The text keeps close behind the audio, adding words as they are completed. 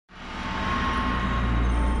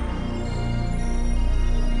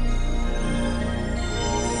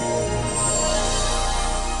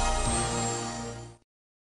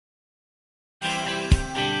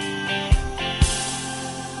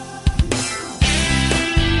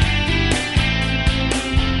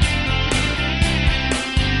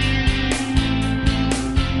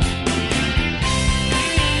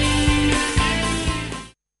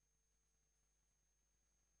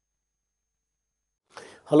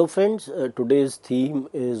Hello friends, today's theme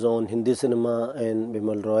is on Hindi cinema and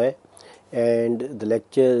Bimal Roy, and the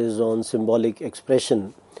lecture is on symbolic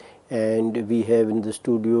expression, and we have in the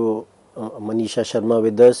studio Manisha Sharma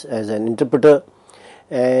with us as an interpreter.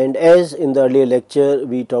 And as in the earlier lecture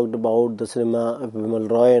we talked about the cinema of Bimal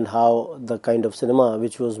Roy and how the kind of cinema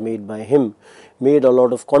which was made by him made a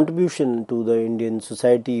lot of contribution to the Indian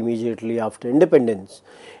society immediately after independence.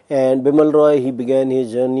 And Bimal Roy, he began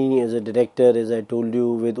his journey as a director, as I told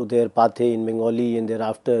you, with Udair Pathe in Bengali, and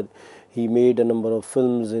thereafter he made a number of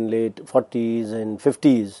films in late 40s and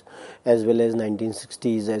 50s as well as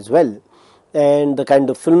 1960s as well. And the kind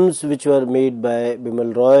of films which were made by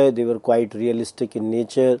Bimal Roy, they were quite realistic in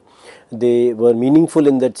nature. They were meaningful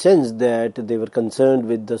in that sense that they were concerned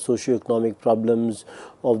with the socio-economic problems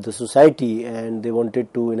of the society, and they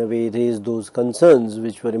wanted to in a way raise those concerns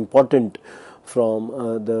which were important from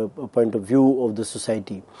the point of view of the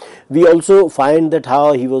society. We also find that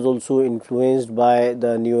how he was also influenced by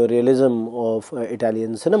the neorealism of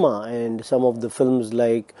Italian cinema, and some of the films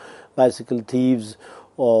like Bicycle Thieves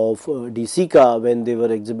of De Sica, when they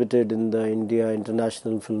were exhibited in the India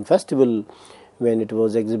International Film Festival, when it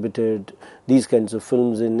was exhibited, these kinds of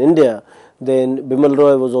films in India, then Bimal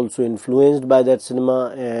Roy was also influenced by that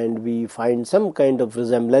cinema, and we find some kind of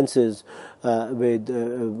resemblances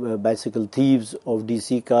with Bicycle Thieves of De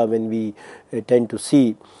Sica when we tend to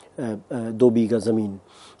see Do Biga Zameen.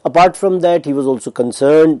 Apart from that, he was also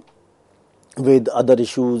concerned with other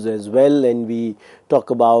issues as well, and we talk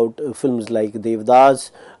about films like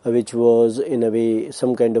Devdas, which was in a way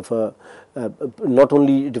some kind of a not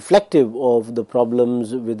only reflective of the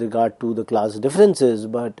problems with regard to the class differences,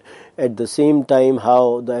 but at the same time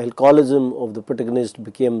how the alcoholism of the protagonist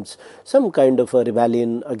becomes some kind of a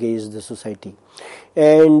rebellion against the society.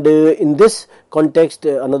 And in this context,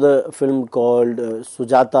 another film called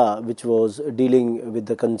Sujata, which was dealing with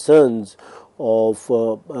the concerns of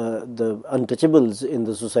the untouchables in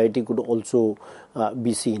the society, could also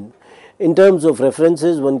be seen. In terms of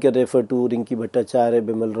references, one can refer to Rinki Bhattacharya,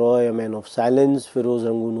 Bimal Roy, A Man of Silence, Feroz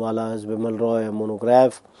Rangoonwala's Bimal Roy, a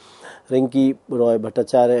monograph. Rinki Roy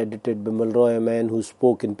Bhattacharya edited Bimal Roy, A Man Who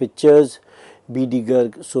Spoke in Pictures, B.D.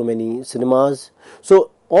 Garg, So Many Cinemas.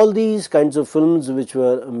 So all these kinds of films which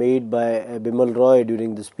were made by Bimal Roy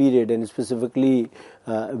during this period, and specifically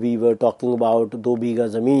we were talking about Do Biga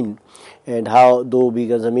Zameen, and how Do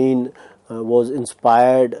Biga Zameen was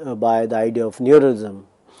inspired by the idea of neorealism.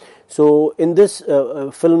 So in this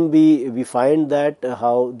film we find that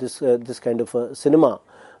how this kind of a cinema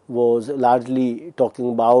was largely talking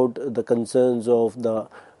about the concerns of the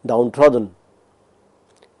downtrodden.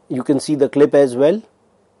 You can see the clip as well.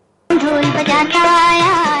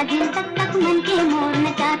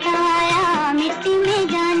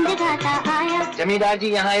 जमींदार जी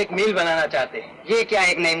यहाँ एक मिल बनाना चाहते हैं। ये क्या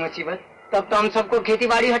एक नई मुसीबत? तब तो हम सबको खेती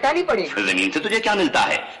बाड़ी हटानी पड़ेगी। जमीन से तुझे क्या मिलता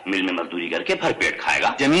है? मिल में मजदूरी करके भर पेट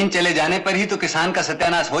खाएगा। जमीन चले जाने पर ही तो किसान का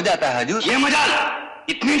सत्यानाश हो जाता है हुजूर। ये मजाल,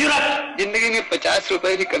 इतनी जुर्रत? जिंदगी में 50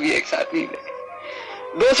 रुपए भी कभी एक साथ नहीं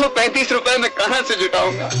लगे। 235 रुपए मैं कहाँ से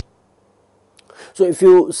जुटाऊंगा? So if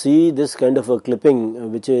you see this kind of a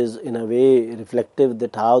clipping, which is in a way reflective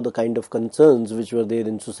that how the kind of concerns which were there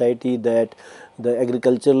in society, that the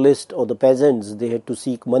agriculturalist or the peasants, they had to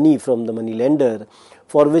seek money from the money lender,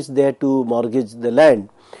 for which they had to mortgage the land.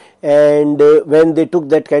 And when they took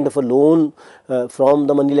that kind of a loan from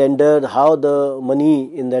the money lender, how the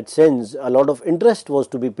money, in that sense, a lot of interest was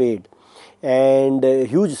to be paid, and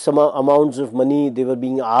huge amounts of money they were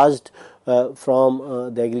being asked from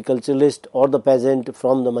the agriculturalist or the peasant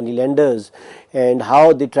from the money lenders, and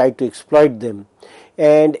how they tried to exploit them.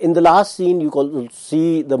 And in the last scene you can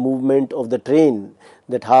see the movement of the train,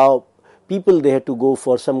 that how people, they had to go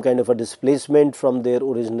for some kind of a displacement from their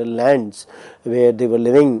original lands where they were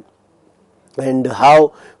living, and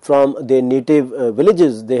how from their native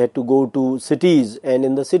villages they had to go to cities, and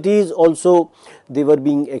in the cities also they were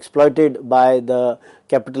being exploited by the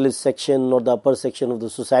capitalist section or the upper section of the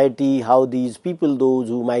society, how these people, those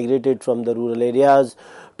who migrated from the rural areas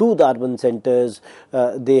to the urban centers,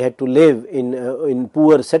 they had to live in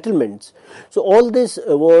poor settlements. So all this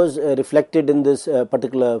was reflected in this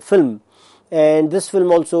particular film. And this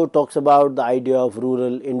film also talks about the idea of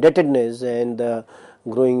rural indebtedness and the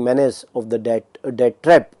growing menace of the debt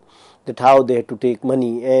trap, that how they had to take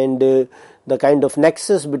money, and the kind of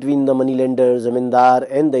nexus between the moneylender, zamindar,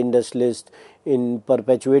 and the industrialist in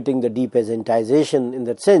perpetuating the depeasantization, in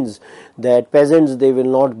that sense that peasants, they will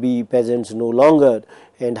not be peasants no longer,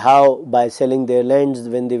 and how by selling their lands,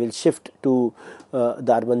 when they will shift to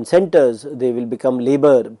the urban centers, they will become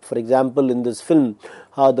labor. For example, in this film,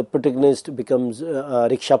 how the protagonist becomes a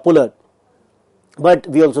rickshaw puller, But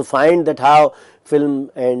we also find that how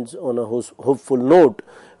film ends on a hopeful note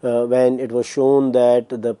when it was shown that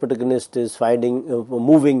the protagonist is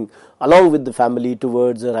moving along with the family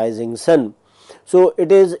towards a rising sun. So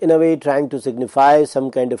it is in a way trying to signify some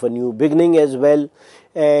kind of a new beginning as well,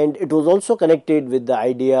 and it was also connected with the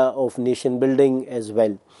idea of nation building as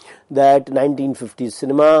well, that 1950s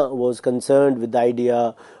cinema was concerned with the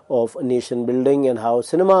idea of nation building and how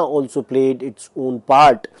cinema also played its own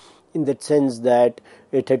part in that sense that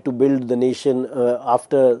it had to build the nation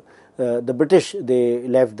after the British they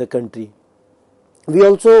left the country. We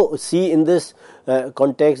also see in this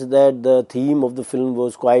context that the theme of the film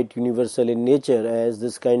was quite universal in nature, as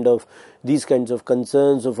these kinds of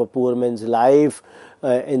concerns of a poor man's life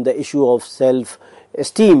in the issue of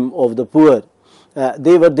self-esteem of the poor.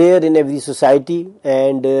 They were there in every society,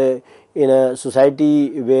 and in a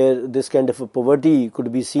society where this kind of a poverty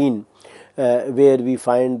could be seen, where we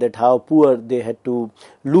find that how poor they had to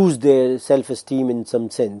lose their self-esteem in some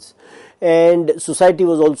sense. And society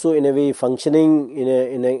was also in a way functioning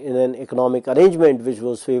in an economic arrangement which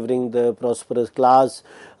was favoring the prosperous class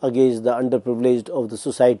against the underprivileged of the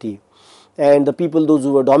society. And the people, those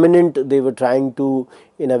who were dominant, they were trying to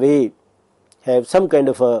in a way have some kind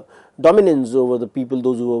of a dominance over the people,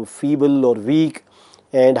 those who were feeble or weak,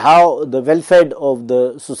 and how the well-fed of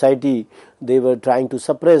the society, they were trying to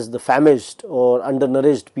suppress the famished or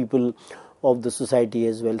undernourished people of the society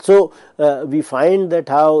as well. So we find that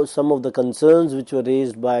how some of the concerns which were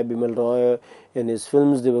raised by Bimal Roy in his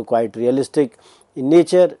films, they were quite realistic in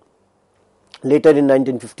nature. Later in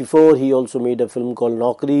 1954, he also made a film called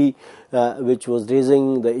Naukri, which was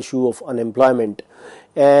raising the issue of unemployment,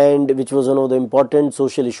 and which was one of the important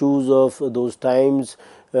social issues of those times,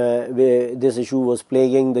 where this issue was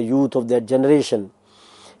plaguing the youth of that generation.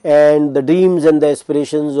 And the dreams and the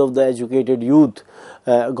aspirations of the educated youth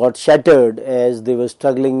got shattered as they were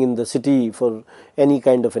struggling in the city for any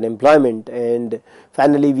kind of an employment. And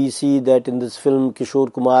finally we see that in this film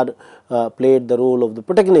Kishore Kumar played the role of the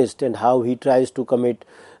protagonist, and how he tries to commit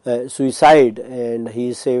suicide, and he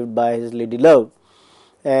is saved by his lady love,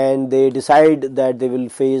 and they decide that they will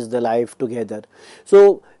face the life together.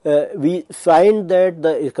 So we find that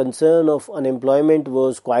the concern of unemployment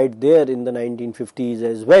was quite there in the 1950s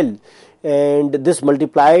as well, and this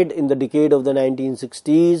multiplied in the decade of the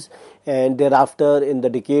 1960s, and thereafter in the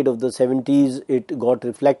decade of the 70s it got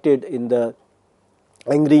reflected in the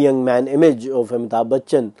angry young man image of Amitabh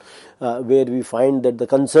Bachchan, where we find that the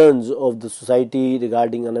concerns of the society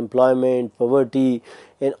regarding unemployment, poverty,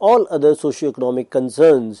 and all other socio-economic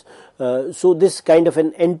concerns. So this kind of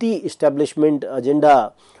an anti-establishment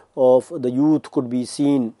agenda of the youth could be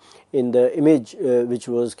seen in the image which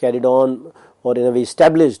was carried on or in a way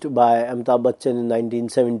established by Amitabh Bachchan in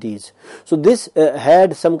 1970s. So this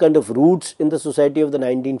had some kind of roots in the society of the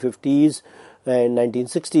 1950s and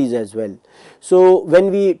 1960s as well. So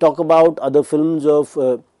when we talk about other films of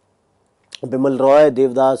Bimal Roy,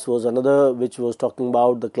 Devdas was another which was talking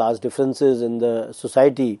about the class differences in the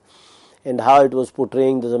society and how it was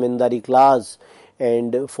portraying the zamindari class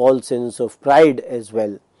and false sense of pride as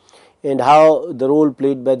well, and how the role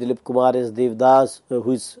played by Dilip Kumar as Devdas,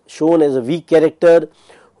 who is shown as a weak character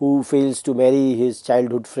who fails to marry his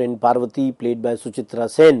childhood friend Parvati, played by Suchitra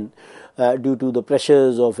Sen, due to the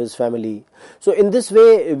pressures of his family. So in this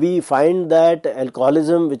way we find that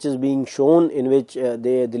alcoholism which is being shown, in which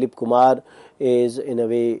Dilip Kumar is in a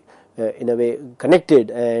way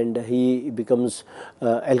connected, and he becomes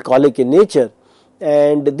alcoholic in nature,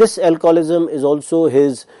 and this alcoholism is also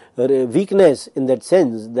his weakness in that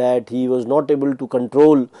sense that he was not able to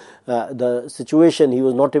control the situation. He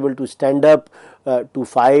was not able to stand up to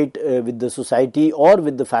fight with the society or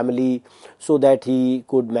with the family so that he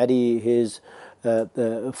could marry his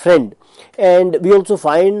friend. And we also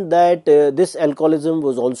find that this alcoholism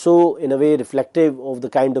was also in a way reflective of the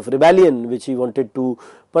kind of rebellion which he wanted to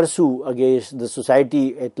pursue against the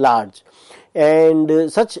society at large.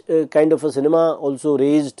 And such kind of a cinema also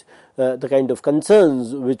raised the kind of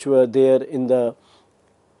concerns which were there in the,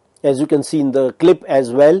 as you can see in the clip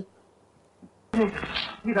as well.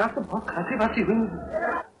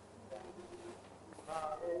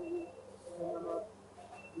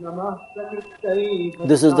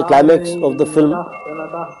 This is the climax of the film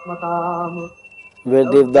where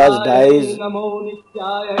Devdas dies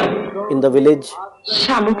in the village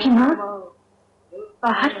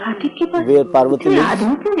where Parvati lives.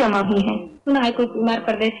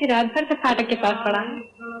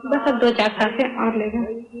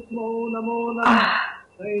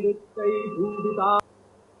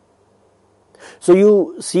 So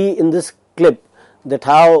you see in this clip that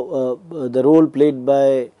how the role played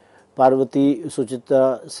by Parvati Suchitra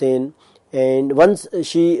Sen, and once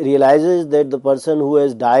she realizes that the person who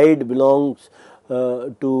has died belongs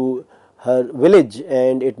to her village,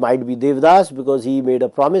 and it might be Devdas, because he made a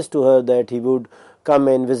promise to her that he would come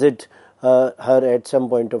and visit her at some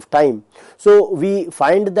point of time. So we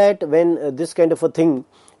find that when this kind of a thing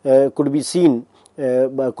could be seen,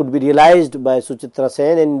 could be realized by Suchitra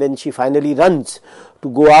Sen, and when she finally runs to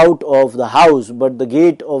go out of the house, but the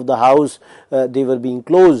gate of the house, they were being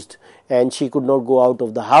closed, and she could not go out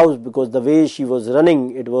of the house because the way she was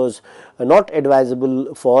running, it was not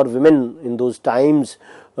advisable for women in those times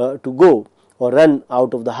to go or run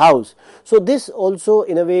out of the house. So this also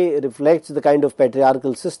in a way reflects the kind of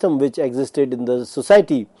patriarchal system which existed in the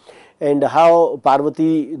society, and how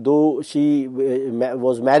Parvati, though she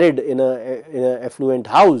was married in a affluent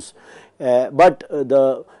house, but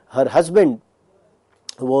her husband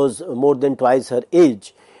was more than twice her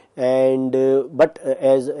age, and but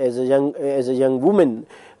as a young woman,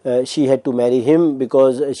 she had to marry him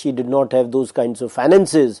because she did not have those kinds of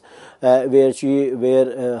finances where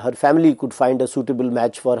her family could find a suitable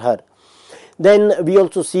match for her. Then we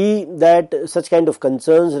also see that such kind of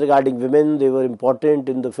concerns regarding women, they were important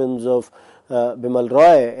in the films of Bimal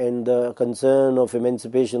Roy, and the concern of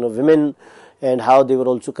emancipation of women, and how they were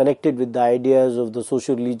also connected with the ideas of the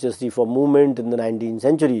social religious reform movement in the 19th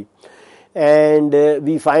century. And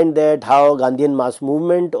we find that how Gandhian mass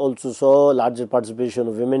movement also saw larger participation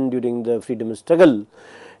of women during the freedom struggle,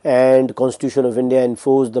 and Constitution of India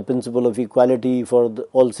enforced the principle of equality for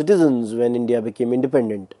all citizens when India became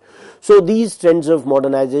independent. So these trends of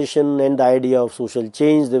modernization and the idea of social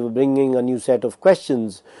change, they were bringing a new set of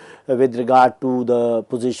questions with regard to the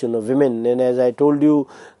position of women. And as I told you,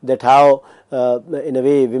 that how in a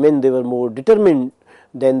way women, they were more determined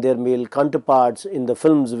than their male counterparts in the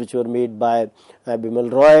films which were made by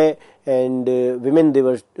Bimal Roy, and women, they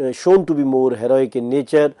were shown to be more heroic in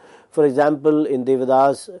nature. For example, in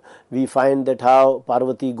Devdas, we find that how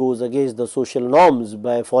Parvati goes against the social norms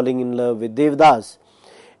by falling in love with Devdas.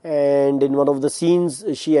 And in one of the scenes,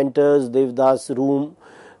 she enters Devdas' room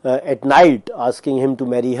at night, asking him to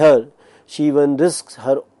marry her. She even risks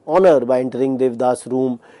her honor by entering Devdas'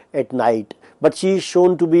 room at night. But she is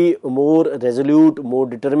shown to be more resolute, more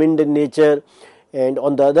determined in nature. And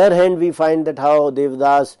on the other hand, we find that how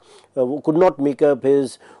Devdas could not make up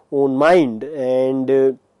his own mind,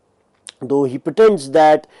 and though he pretends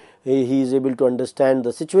that he is able to understand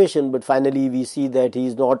the situation, but finally we see that he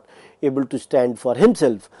is not able to stand for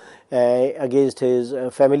himself against his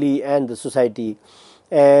family and the society.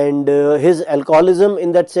 And his alcoholism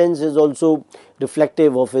in that sense is also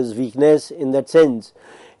reflective of his weakness in that sense.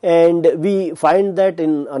 And we find that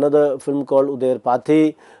in another film called Udair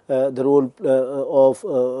Pathe, the role of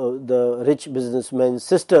the rich businessman's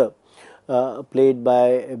sister, played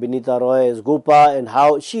by Binita Roy as Gopa, and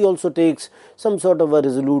how she also takes some sort of a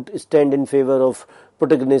resolute stand in favor of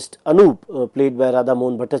protagonist Anup, played by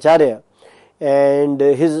Radhamohan Bhattacharya. And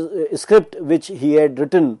his script, which he had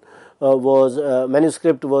written,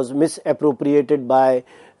 manuscript was misappropriated by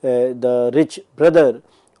the rich brother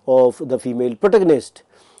of the female protagonist,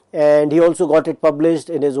 and he also got it published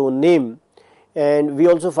in his own name. And we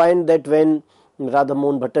also find that when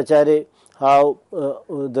Radhamohan Bhattacharya, how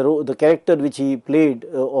the character which he played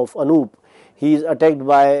of Anup, he is attacked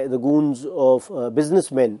by the goons of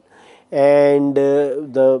businessmen, and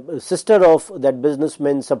the sister of that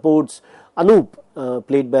businessman supports Anup,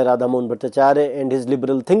 played by Radhamohan Bhattacharya, and his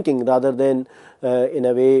liberal thinking, rather than in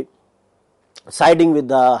a way siding with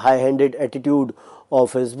the high-handed attitude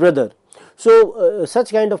of his brother. So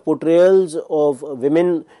such kind of portrayals of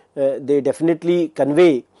women, they definitely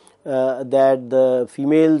convey that the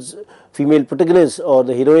female protagonists or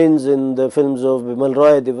the heroines in the films of Bimal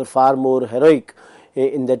Roy, they were far more heroic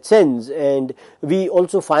in that sense. And we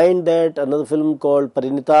also find that another film called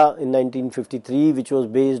Parinita in 1953, which was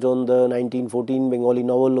based on the 1914 Bengali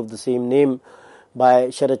novel of the same name by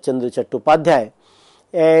Sharat Chandra Chattopadhyay,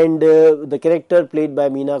 and the character played by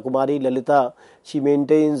Meena Kumari Lalita, she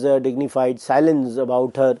maintains a dignified silence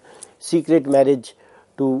about her secret marriage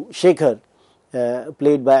to Shekhar,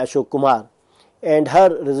 played by Ashok Kumar. And her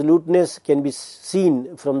resoluteness can be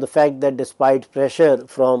seen from the fact that despite pressure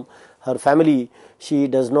from her family, she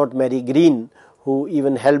does not marry Green, who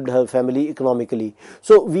even helped her family economically.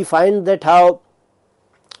 So we find that how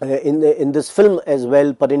in this film as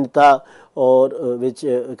well, Parinita, or which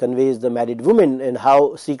conveys the married woman, and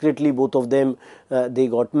how secretly both of them they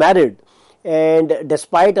got married. And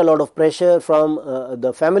despite a lot of pressure from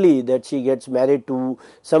the family that she gets married to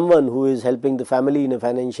someone who is helping the family in a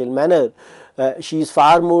financial manner, she is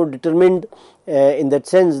far more determined in that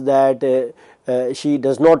sense that she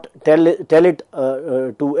does not tell it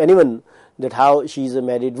to anyone that how she is a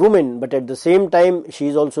married woman, but at the same time she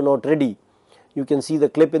is also not ready. You can see the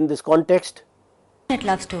clip in this context.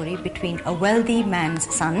 Love story between a wealthy man's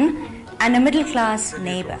son and a middle-class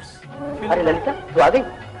neighbor. अरे ललिता, तू आ गई?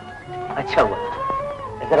 अच्छा हुआ।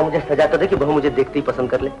 जरा मुझे सजा तो दे कि बहू मुझे देखते ही पसंद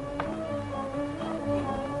कर ले।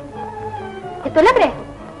 ये तो लग रहे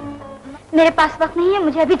हो। मेरे पास वक्त नहीं है,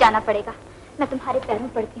 मुझे अभी जाना पड़ेगा। मैं तुम्हारे पैरों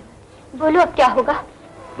में पड़ती हूँ। बोलो अब क्या होगा?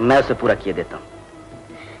 मैं उसे पूरा किए देता हूँ।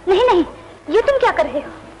 नहीं नहीं, ये तुम क्या कर रहे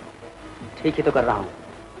हो? ठीक ही तो कर रहा हूँ।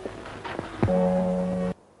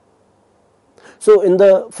 So in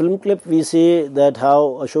the film clip we see that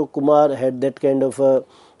how Ashok Kumar had that kind of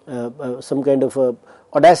some kind of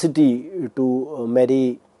audacity to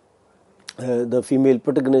marry the female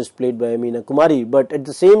protagonist played by Meena Kumari, but at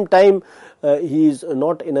the same time he is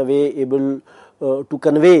not in a way able to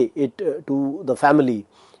convey it to the family,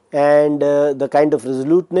 and the kind of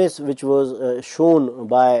resoluteness which was shown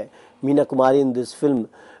by Meena Kumari in this film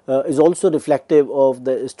is also reflective of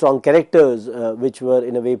the strong characters which were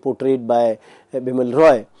in a way portrayed by Bimal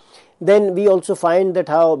Roy. Then we also find that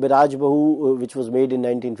how Biraj Bahu, which was made in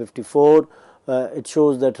 1954, it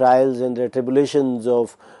shows the trials and the tribulations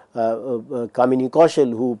of Kamini Kaushal,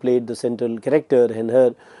 who played the central character, and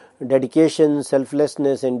her dedication,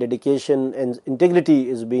 selflessness and dedication and integrity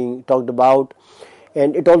is being talked about,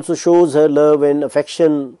 and it also shows her love and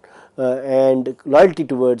affection and loyalty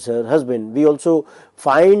towards her husband. We also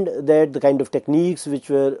find that the kind of techniques which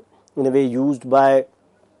were in a way used by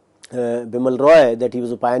Bimal Roy, that he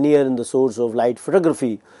was a pioneer in the source of light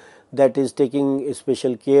photography, that is taking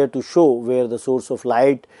special care to show where the source of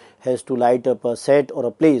light has to light up a set or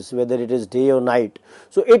a place, whether it is day or night.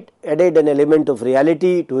 So it added an element of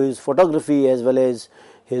reality to his photography as well as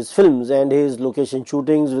his films, and his location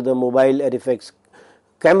shootings with a mobile RFX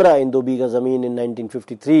camera in Do Bigha Zameen in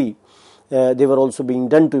 1953. They were also being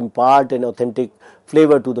done to impart an authentic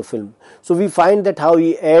flavor to the film. So we find that how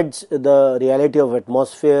he adds the reality of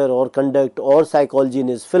atmosphere or conduct or psychology in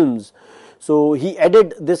his films. So he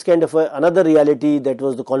added this kind of another reality, that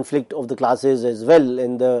was the conflict of the classes as well,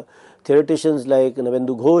 and the theoreticians like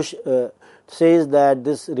Navendu Ghosh says that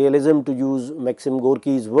this realism, to use Maxim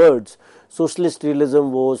Gorky's words, socialist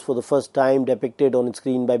realism was for the first time depicted on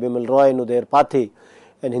screen by Bimal Roy in Udair Pathe,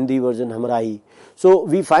 and Hindi version Hamrahi. So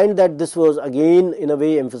we find that this was again in a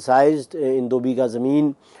way emphasized in Do Bigha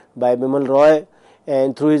Zameen by Bimal Roy,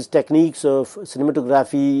 and through his techniques of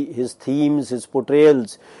cinematography, his themes, his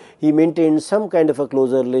portrayals, he maintained some kind of a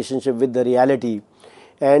closer relationship with the reality.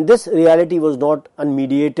 And this reality was not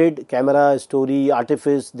unmediated. Camera, story,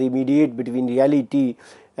 artifice, they mediate between reality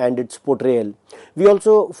and its portrayal. We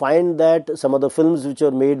also find that some of the films which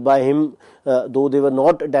were made by him, though they were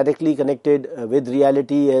not directly connected with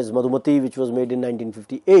reality, as Madhumati, which was made in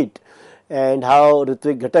 1958, and how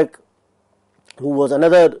Ritvik Ghatak, who was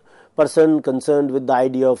another person concerned with the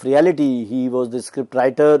idea of reality, he was the script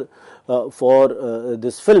writer for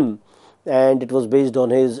this film, and it was based on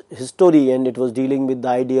his story, and it was dealing with the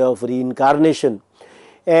idea of reincarnation.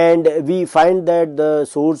 And we find that the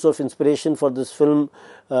source of inspiration for this film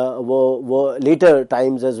were later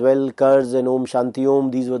times as well. Kurz and Om Shanti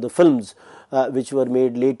Om, these were the films which were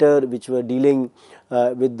made later, which were dealing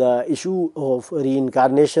with the issue of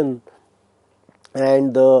reincarnation,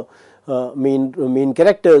 and the main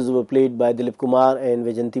characters were played by Dilip Kumar and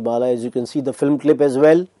Vaijayanti Bala, as you can see the film clip as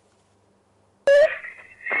well.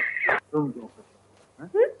 तुम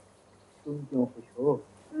क्यों खुश हो?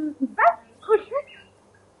 बस खुश हूँ।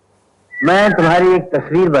 मैं तुम्हारी एक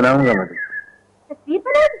तस्वीर बनाऊंगा मधु। तस्वीर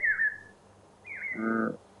बनाओगे?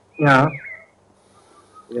 यहाँ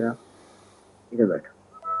इधर बैठो।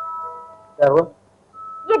 क्या हुआ?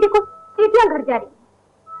 ये देखो, चींटियां घर जा रही हैं।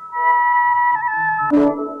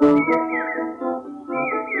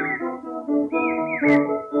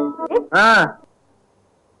 हाँ।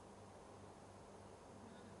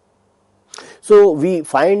 So we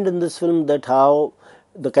find in this film that how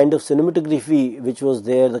the kind of cinematography which was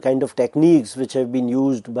there, the kind of techniques which have been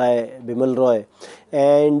used by Bimal Roy,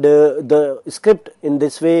 and the script in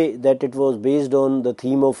this way, that it was based on the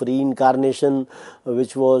theme of reincarnation,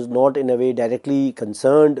 which was not in a way directly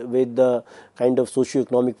concerned with the kind of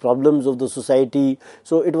socio-economic problems of the society.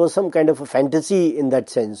 So it was some kind of a fantasy in that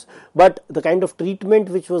sense. But the kind of treatment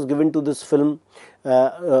which was given to this film,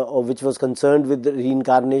 which was concerned with the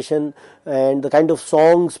reincarnation, and the kind of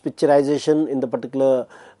songs picturization in the particular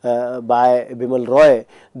by Bimal Roy,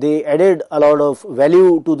 they added a lot of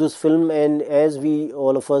value to this film. And as we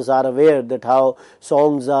all of us are aware that how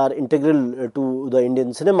songs are integral to the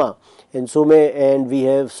Indian cinema, and we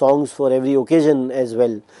have songs for every occasion as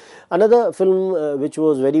well. Another film which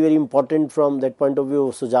was very important from that point of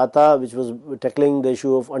view, Sujata, which was tackling the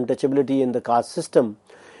issue of untouchability in the caste system,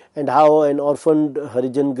 and how an orphaned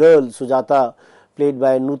Harijan girl, Sujata, played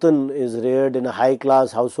by Nutan, is reared in a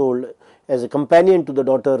high-class household as a companion to the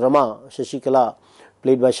daughter Rama, Shashikala,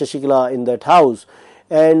 played by Shashikala in that house.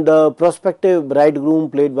 And prospective bridegroom,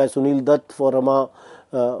 played by Sunil Dutt for Rama,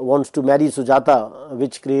 wants to marry Sujata,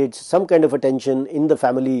 which creates some kind of a tension in the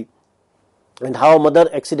family, and how mother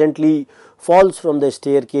accidentally falls from the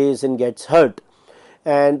staircase and gets hurt.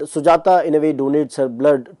 And Sujata in a way donates her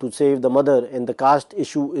blood to save the mother, and the caste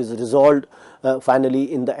issue is resolved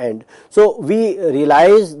finally in the end. So we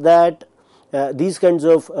realize that these kinds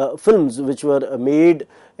of films which were made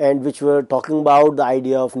and which were talking about the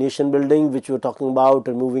idea of nation building, which were talking about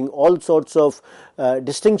removing all sorts of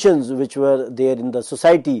distinctions which were there in the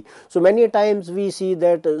society. So many times we see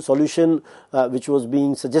that solution which was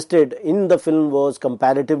being suggested in the film was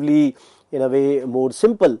comparatively in a way more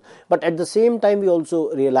simple, but at the same time we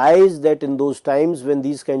also realize that in those times when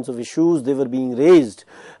these kinds of issues they were being raised,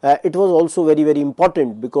 it was also very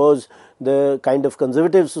important, because the kind of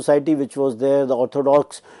conservative society which was there, the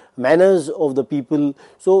orthodox manners of the people,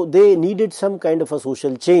 so they needed some kind of a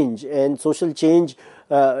social change, and social change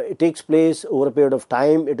it takes place over a period of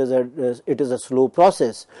time. It is a slow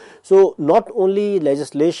process. So not only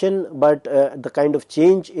legislation, but the kind of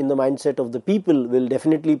change in the mindset of the people will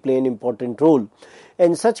definitely play an important role.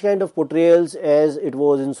 And such kind of portrayals as it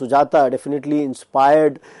was in Sujata definitely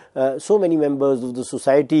inspired so many members of the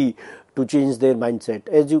society to change their mindset.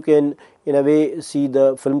 As you can in a way see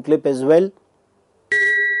the film clip as well.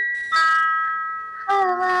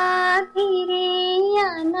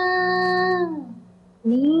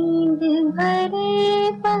 नींद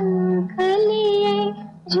भरे पंख लिए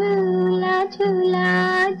झूला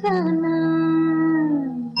झूला जाना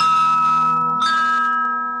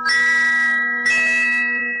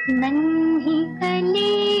नन्ही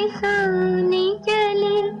कली सोनी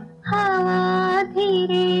चली हवा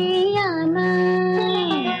धीरे आना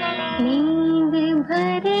नींद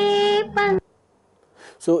भरे पंख.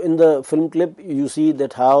 So in the film clip you see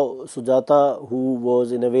that how Sujata, who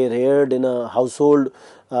was in a way reared in a household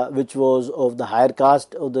which was of the higher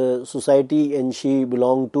caste of the society, and she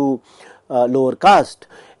belonged to lower caste,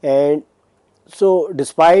 and so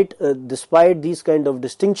despite these kind of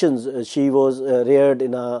distinctions, she was reared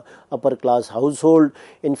in a upper class household,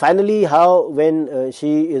 and finally how when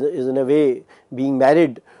she is in a way being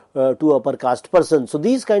married to upper caste person. So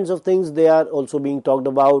these kinds of things, they are also being talked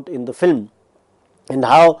about in the film, and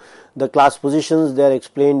how the class positions, they are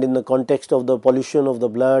explained in the context of the pollution of the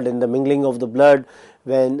blood and the mingling of the blood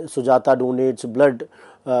when Sujata donates blood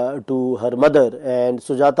to her mother, and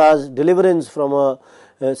Sujata's deliverance from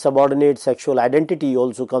a subordinate sexual identity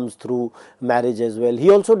also comes through marriage as well. He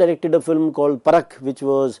also directed a film called Parak, which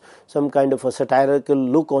was some kind of a satirical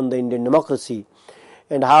look on the Indian democracy,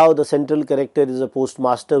 and how the central character is a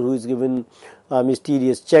postmaster who is given a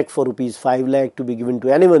mysterious check for ₹5 lakh to be given to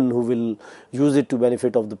anyone who will use it to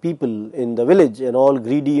benefit of the people in the village, and all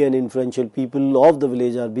greedy and influential people of the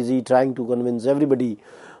village are busy trying to convince everybody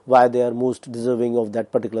why they are most deserving of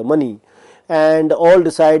that particular money, and all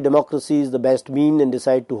decide democracy is the best mean and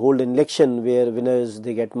decide to hold an election where winners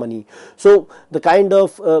they get money. So the kind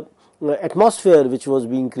of atmosphere which was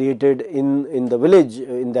being created in the village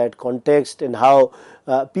in that context, and how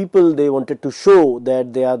people they wanted to show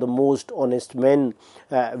that they are the most honest men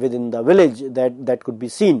within the village, that could be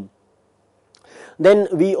seen. Then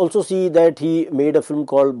we also see that he made a film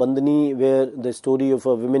called Bandhani, where the story of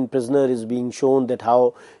a women prisoner is being shown, that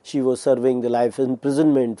how she was serving the life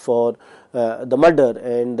imprisonment for the murder,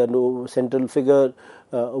 and the central figure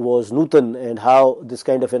was Nutan, and how this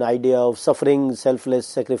kind of an idea of suffering, selfless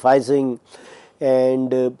sacrificing,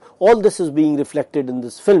 and all this is being reflected in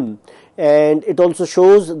this film. And it also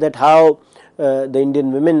shows that how the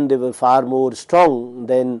Indian women, they were far more strong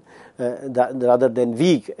than rather than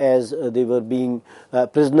weak, as they were being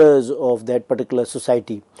prisoners of that particular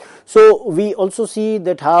society. So we also see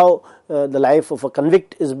that how the life of a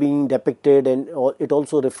convict is being depicted, and it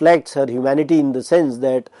also reflects her humanity in the sense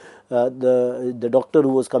that the doctor who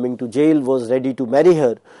was coming to jail was ready to marry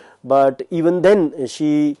her, but even then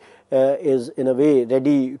she is in a way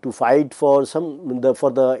ready to fight for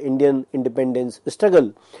the Indian independence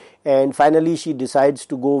struggle, and finally she decides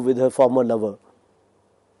to go with her former lover.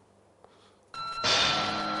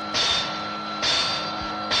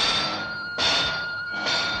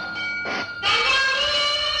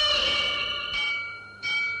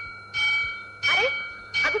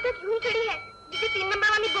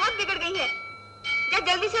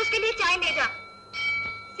 जल्दी से उसके लिए चाय ले जा,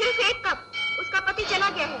 सिर्फ एक cup, उसका पति चला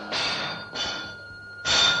गया है।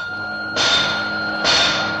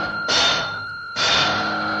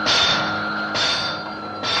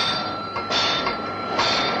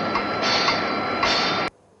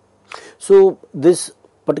 So this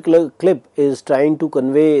particular clip is trying to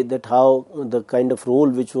convey that how the kind of role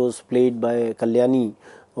which was played by Kalyani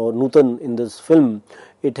or Nutan in this film,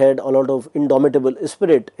 it had a lot of indomitable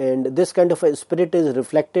spirit, and this kind of a spirit is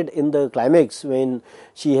reflected in the climax when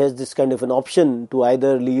she has this kind of an option to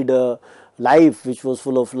either lead a life which was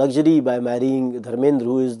full of luxury by marrying Dharmendra,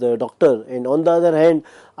 who is the doctor, and on the other hand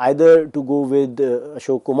either to go with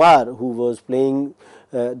Ashok Kumar, who was playing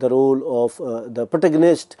the role of the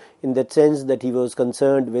protagonist, in that sense that he was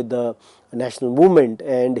concerned with the national movement,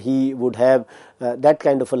 and he would have that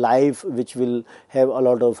kind of a life which will have a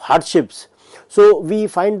lot of hardships. So we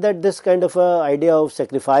find that this kind of a idea of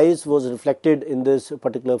sacrifice was reflected in this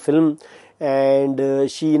particular film,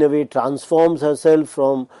 and she in a way transforms herself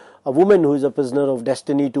from a woman who is a prisoner of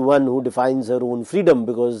destiny to one who defines her own freedom,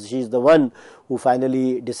 because she is the one who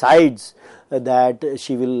finally decides that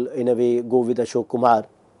she will in a way go with Ashok Kumar.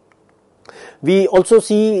 We also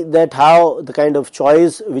see that how the kind of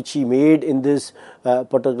choice which she made in this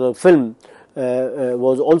particular film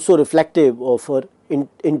was also reflective of her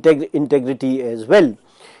integrity as well.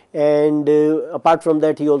 And apart from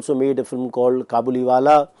that, he also made a film called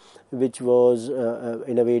Kabuliwala, which was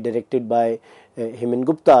in a way directed by Hemen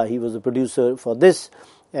Gupta. He was the producer for this,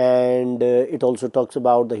 and it also talks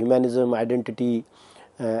about the humanism, identity,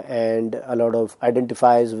 and a lot of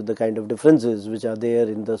identifies with the kind of differences which are there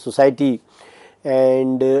in the society.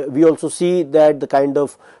 And we also see that the kind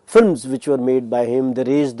of films which were made by him, they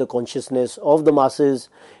raised the consciousness of the masses,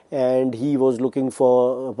 and he was looking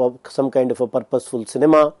for some kind of a purposeful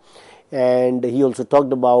cinema. And he also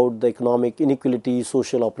talked about the economic inequality,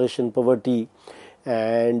 social oppression, poverty,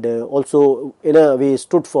 and also in a way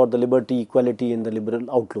stood for the liberty, equality and the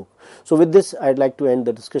liberal outlook. So with this, I'd like to end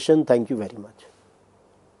the discussion. Thank you very much.